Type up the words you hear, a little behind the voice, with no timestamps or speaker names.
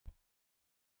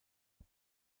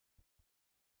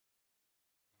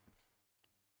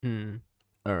Hmm.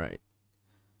 All right.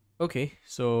 Okay.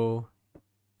 So,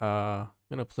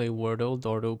 gonna play Wordle,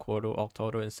 Dordle, Quordle,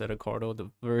 Octordle, and Sedecordle, the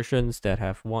versions that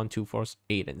have 1, 2, 4,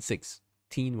 8, and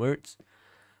 16 words.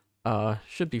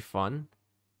 Should be fun.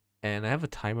 And I have a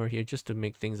timer here just to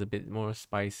make things a bit more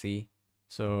spicy.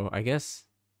 So I guess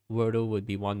Wordle would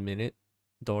be 1 minute,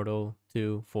 Dordle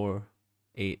 2, 4,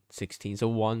 8, 16. So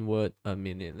one word a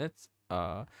minute.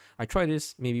 I tried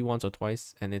this maybe once or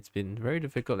twice and it's been very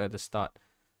difficult at the start.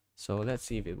 So let's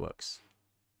see if it works.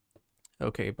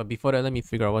 Okay, but before that, let me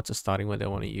figure out what's a starting word I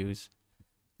want to use.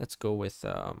 Let's go with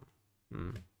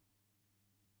hmm,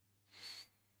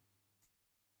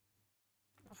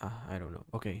 I don't know.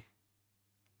 Okay,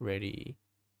 ready,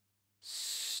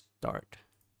 start.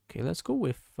 Okay, let's go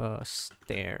with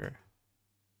stare.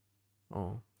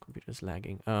 Oh, computer's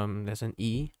lagging. There's an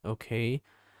E. Okay,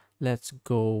 let's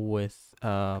go with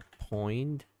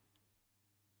point.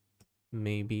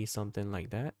 Maybe something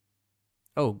like that.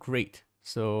 Oh, great.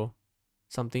 So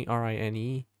something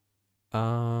RINE.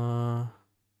 Uh,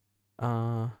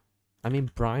 I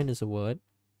mean, Brian is a word.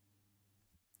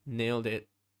 Nailed it.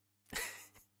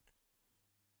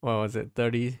 What was it?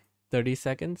 30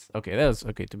 seconds? Okay, that was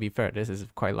okay. To be fair, this is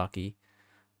quite lucky.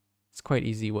 It's quite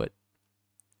easy word.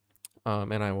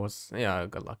 And I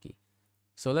got lucky.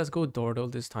 So let's go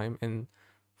Dordle this time. And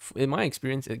in my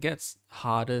experience, it gets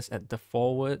hardest at the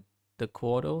forward, the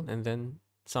Quordle, and then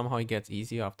somehow it gets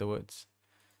easier afterwards.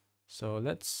 So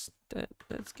let's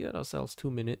get ourselves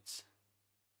 2 minutes.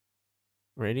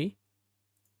 Ready?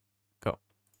 Go.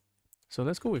 So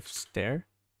let's go with stare.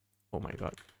 Oh my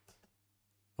god.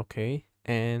 Okay.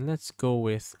 And let's go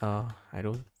with I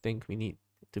don't think we need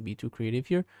to be too creative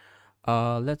here.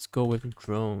 Let's go with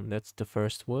drone. That's the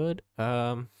first word.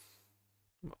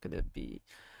 What could it be?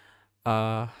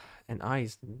 Uh, an I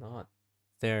is not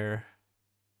there.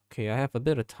 Okay, I have a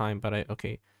bit of time, but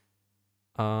okay.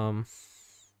 Um,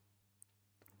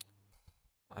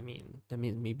 I mean, that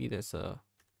means maybe there's a.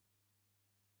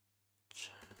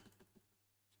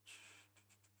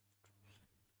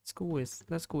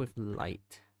 Let's go with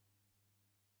light.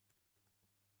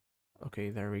 Okay,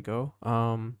 there we go.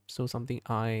 So something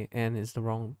I N is the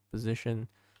wrong position,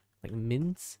 like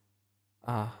mince.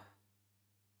 Ah,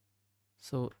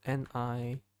 so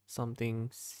N-I something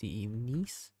C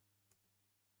niece.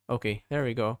 Okay, there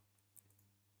we go.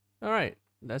 All right,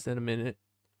 less than a minute.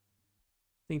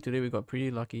 I think today we got pretty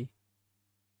lucky.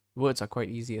 Words are quite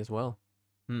easy as well.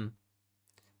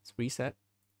 Let's reset.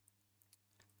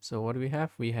 So what do we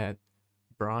have? We had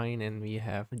Brian and we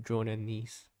have drone and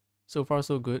niece. So far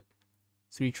so good.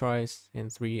 3 tries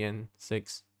and 3 and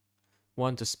 6.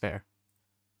 1 to spare.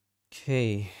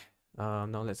 Okay.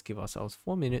 Now let's give ourselves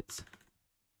 4 minutes.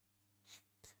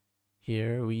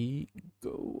 Here we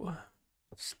go.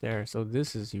 Stare. So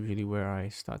this is usually where I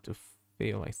start to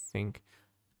fail, I think.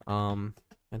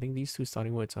 I think these two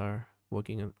starting words are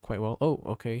working quite well. Oh,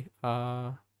 okay.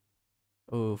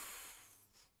 Oof.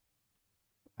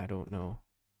 I don't know.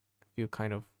 Feel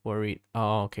kind of worried.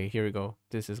 Oh, okay, here we go.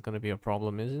 This is gonna be a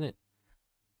problem, isn't it?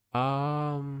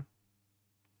 Um.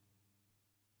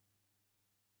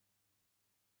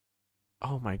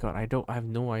 Oh my god, I have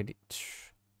no idea.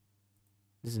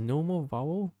 There's no more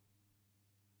vowel?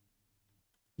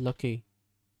 Lucky.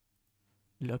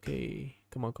 Lucky.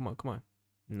 Come on, come on, come on.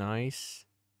 Nice.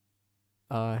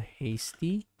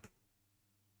 Hasty.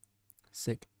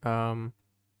 Sick.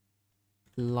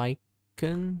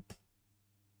 Lichen.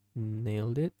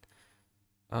 Nailed it.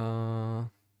 Uh,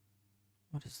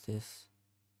 what is this?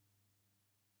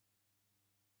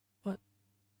 What?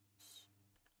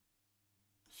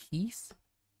 Heath?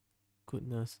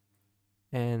 Goodness.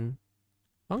 And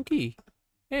Funky.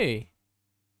 Hey.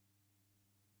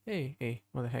 Hey, hey.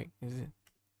 What the heck? Is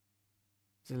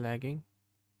it lagging?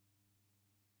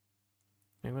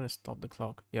 I'm gonna stop the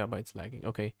clock. Yeah, but it's lagging.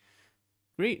 Okay.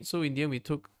 Great. So in the end we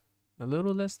took a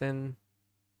little less than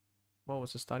what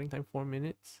was the starting time? 4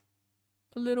 minutes?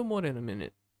 A little more than a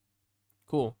minute.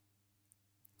 Cool.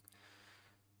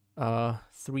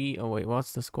 Three. Oh wait,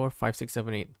 what's the score? 5, 6,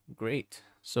 7, 8. Great.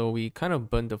 So we kind of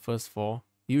burned the first four.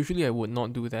 Usually I would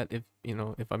not do that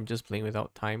if I'm just playing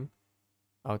without time.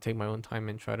 I'll take my own time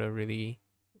and try to really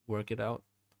work it out.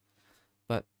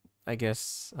 But I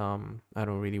guess I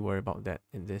don't really worry about that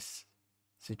in this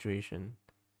situation.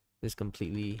 This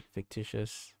completely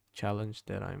fictitious challenge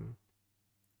that I'm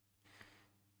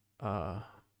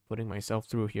putting myself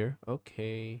through here.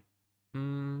 Okay.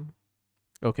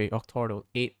 Okay, Octordle,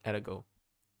 8 at a go.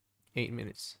 8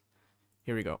 minutes.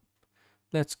 Here we go.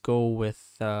 Let's go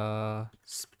with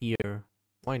spear.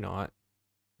 Why not?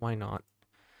 Why not?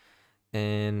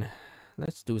 And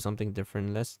let's do something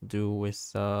different. Let's do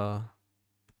with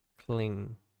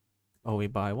cling. Oh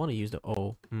wait, but I want to use the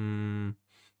O.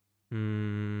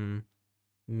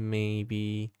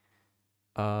 Maybe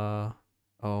oh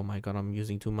my god, I'm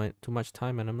using too much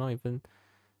time and I'm not even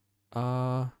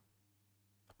oh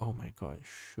my god,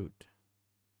 shoot.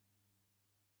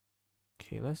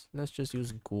 Okay, let's just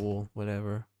use ghoul,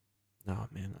 whatever. Oh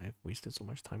man, I've wasted so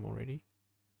much time already.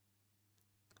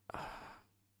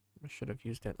 I should have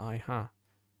used that I, huh?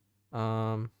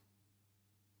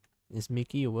 Is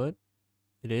Mickey a word?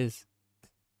 It is.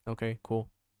 Okay,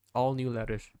 cool. All new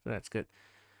letters, so that's good.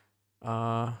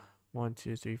 1,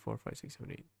 2, 3, 4, 5, 6,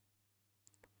 7, 8.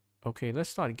 Okay, let's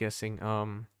start guessing.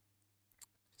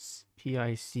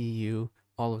 PICU,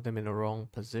 all of them in the wrong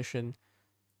position.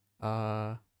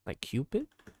 Like Cupid?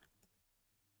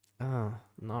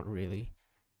 Not really.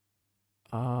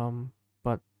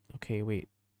 But okay, wait.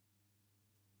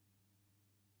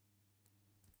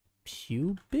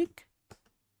 Pubic?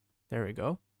 There we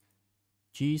go.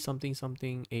 G something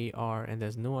something AR, and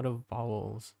there's no other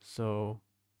vowels, so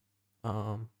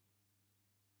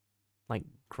like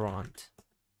Grant.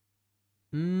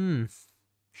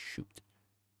 Shoot.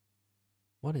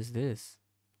 What is this?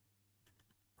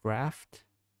 Graft?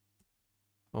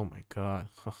 Oh my god.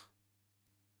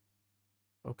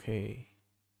 Okay.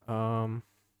 Oh,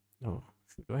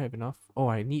 shoot, do I have enough? Oh,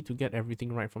 I need to get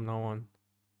everything right from now on.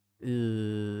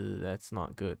 That's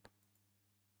not good.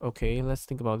 Okay, let's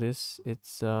think about this.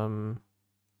 It's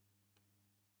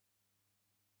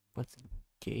what's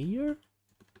gayer?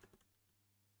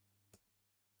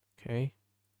 Okay.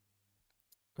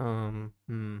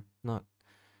 Not.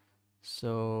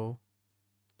 So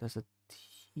there's a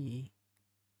T.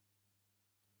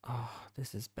 Ah,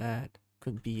 this is bad.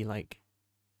 Could be like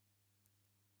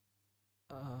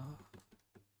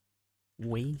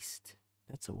waste.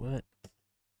 That's a word.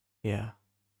 Yeah.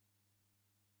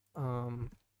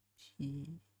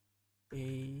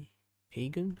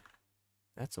 Pagan?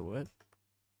 That's a word.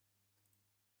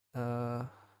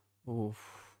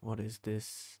 Oof, what is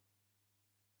this?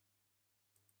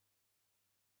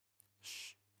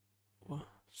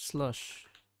 Slush.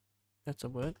 That's a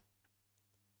word.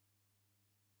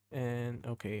 And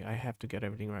okay, I have to get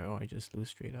everything right or I just lose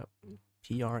straight up.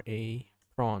 PRA,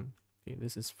 prawn. Okay,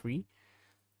 this is free.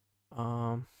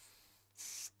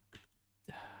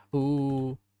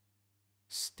 Ooh,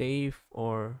 stave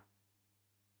or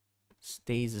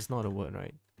stays is not a word,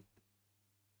 right?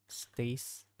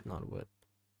 Stays, not a word.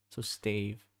 So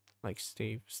stave, like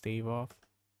stave off.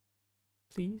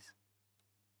 Please.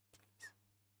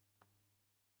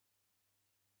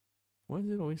 Why is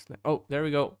it always like? Oh, there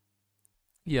we go.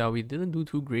 Yeah, we didn't do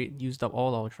too great. Used up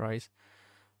all our tries,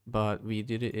 but we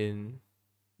did it in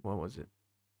what was it?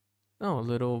 Oh, a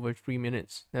little over 3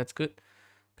 minutes. That's good.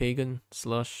 Pagan,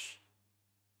 slush.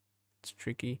 It's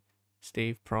tricky.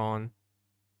 Stave, prawn.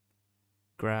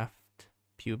 Graft,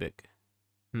 pubic.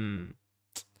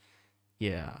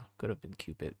 Yeah, could have been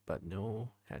Cupid, but no,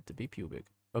 had to be pubic.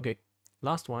 Okay,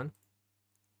 last one.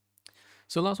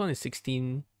 So last one is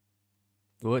 16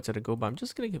 words at a go, but I'm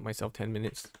just gonna give myself 10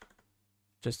 minutes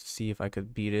just to see if I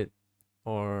could beat it,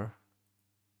 or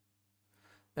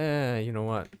you know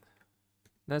what?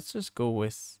 Let's just go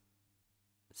with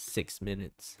 6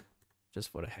 minutes, just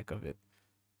for the heck of it.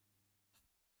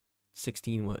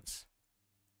 16 words.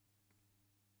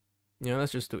 Yeah,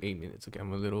 let's just do 8 minutes. Okay,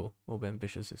 I'm a little over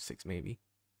ambitious with 6 maybe.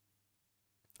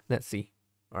 Let's see.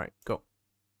 Alright, go.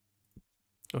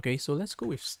 Okay, so let's go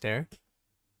with stare.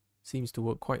 Seems to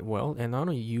work quite well. And I want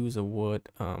to use a word.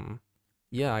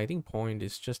 Yeah, I think point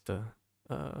is just a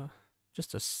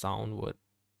sound word.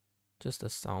 Just a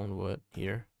sound word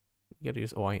here. You gotta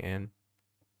use OIN.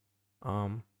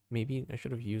 Maybe I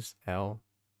should have used L.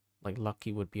 Like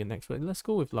lucky would be a next word. Let's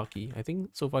go with lucky. I think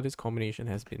so far this combination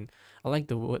has been. I like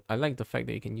the word. I like the fact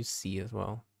that you can use C as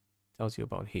well. Tells you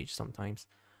about H sometimes.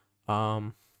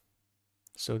 So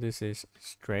this is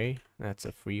stray. That's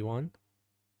a free one.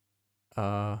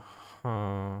 Well,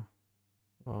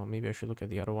 maybe I should look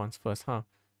at the other ones first, huh?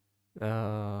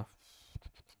 I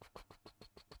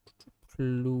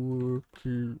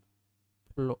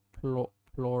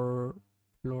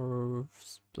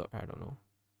don't know.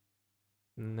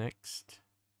 Next.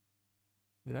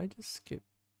 Did I just skip?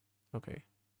 Okay.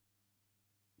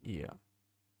 Yeah.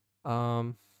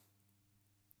 Okay,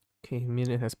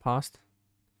 minute has passed.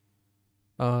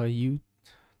 You,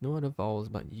 no other vowels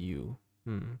but U.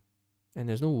 And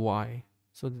there's no Y,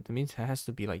 so that means it has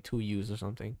to be like 2 U's or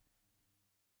something.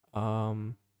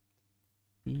 CUT.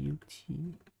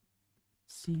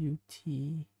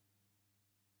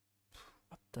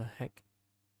 What the heck?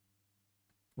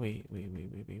 Wait.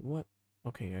 What?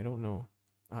 Okay, I don't know.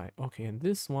 Alright, okay, and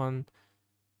this one,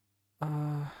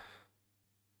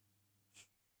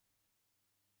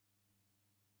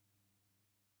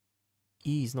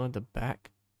 E is not at the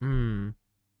back.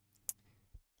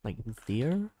 Like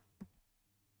there?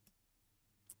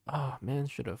 Ah, man,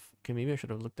 should have. Okay, maybe I should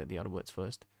have looked at the other words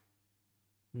first.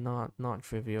 Not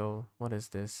trivial. What is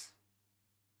this?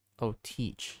 Oh,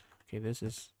 teach. Okay, this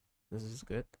is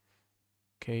good.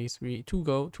 Okay,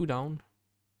 two down.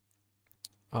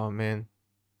 Oh man.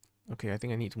 Okay, I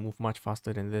think I need to move much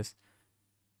faster than this.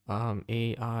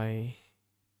 AI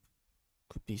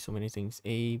could be so many things.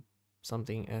 A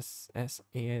something S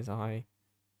A S I.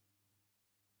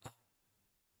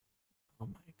 Oh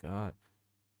my god.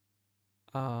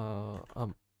 A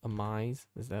mice,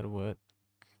 is that a word?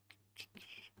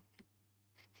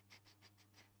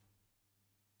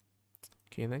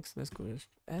 Okay, next let's go with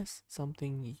S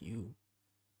something U.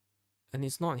 And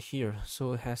it's not here,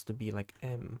 so it has to be like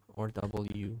M or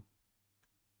W.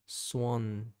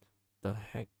 Swan. The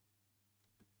heck?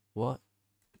 What?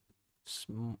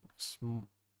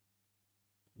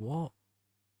 What?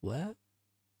 What?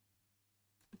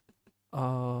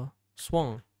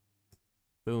 Swan.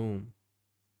 Boom.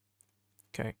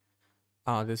 Okay.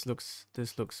 This looks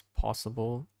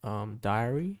possible.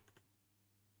 Diary.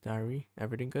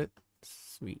 Everything good?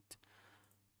 Sweet.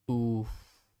 Ooh.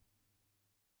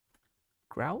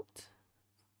 Grout?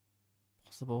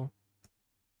 Possible.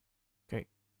 Okay.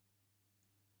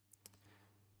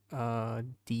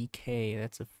 DK,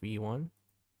 that's a free one.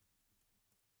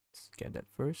 Let's get that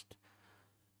first.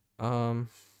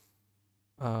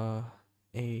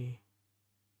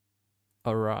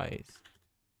 Arise.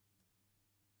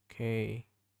 Okay.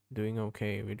 Doing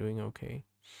okay. We're doing okay.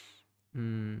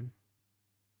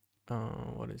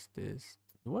 What is this?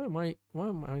 Why am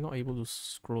I not able to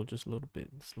scroll just a little bit?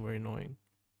 It's very annoying.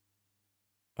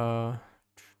 A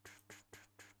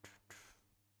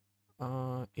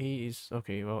is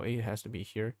okay, well A has to be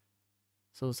here.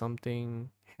 So something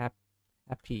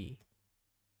happy.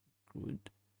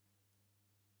 Good.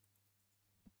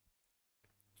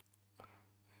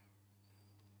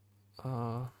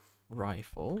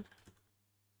 Rifle.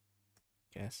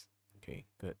 Guess. Okay,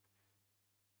 good.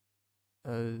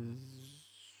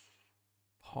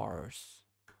 Parse.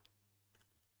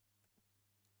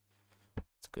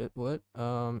 It's good. What?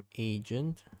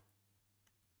 Agent.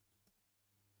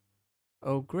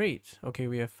 Oh, great. Okay,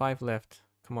 we have 5 left.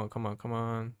 Come on.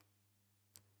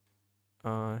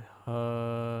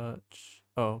 Hutch.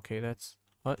 Oh, okay, that's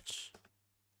Hutch.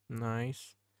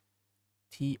 Nice.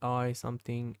 TI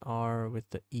something R with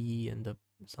the E and the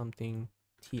something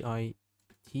TI.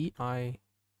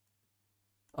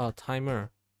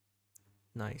 Timer.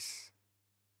 Nice.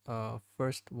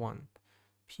 First one.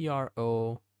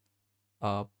 PRO.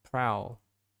 Prowl.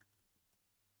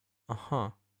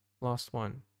 Last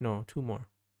one. No, 2 more.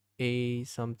 A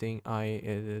something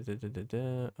admin.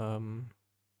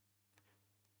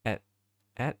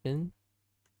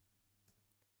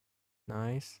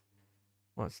 Nice.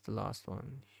 What's the last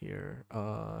one here?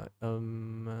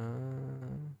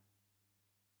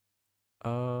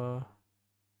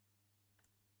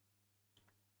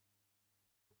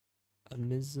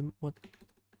 Amism. What?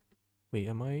 Wait,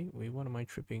 what am I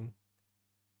tripping?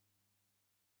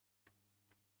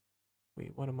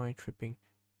 Wait, what am I tripping?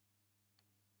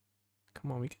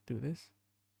 Come on, we can do this.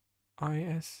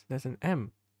 IS, there's an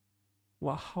M.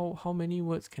 Well, how many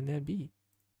words can there be?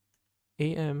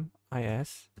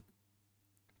 AMIS.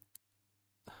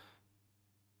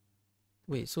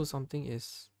 Wait, so something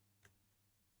is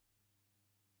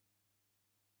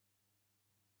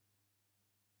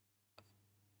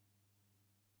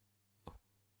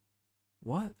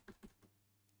what?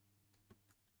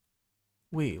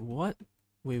 Wait, what?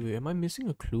 Wait, am I missing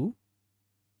a clue?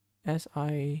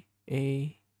 SIANIM.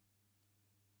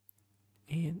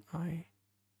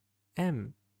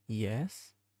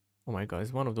 Yes. Oh my god,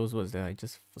 it's one of those words that I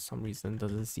just for some reason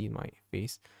doesn't see in my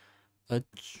face.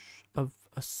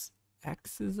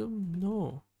 Axism?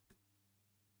 No.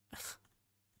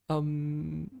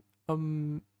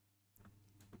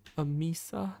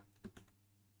 Amisa?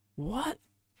 What?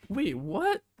 Wait,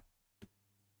 what?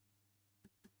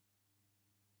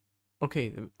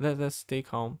 Okay, let's stay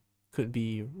calm. Could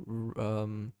be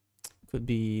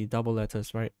double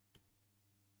letters, right?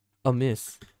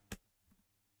 Amiss.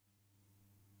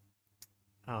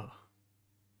 Oh.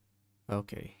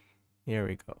 Okay. Here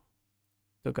we go.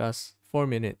 Took us 4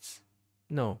 minutes.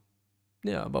 No.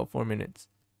 Yeah, about 4 minutes.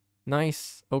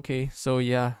 Nice. Okay, so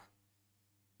yeah.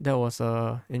 That was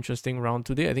a interesting round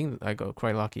today. I think I got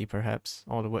quite lucky perhaps.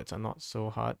 All the words are not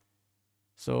so hard.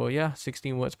 So yeah,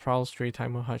 16 words: prowl, stray,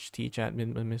 timer, hutch, teach,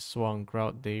 admin, miss, swung,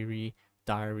 grout, diary,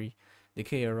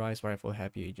 decay, arise, rifle,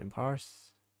 happy, agent,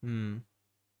 parse.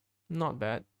 Not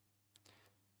bad.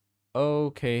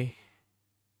 Okay.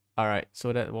 Alright,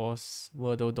 so that was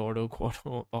Wordle, Dordle,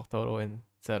 Quordle, Octordle, and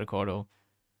Sedecordle.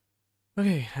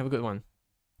 Okay, have a good one.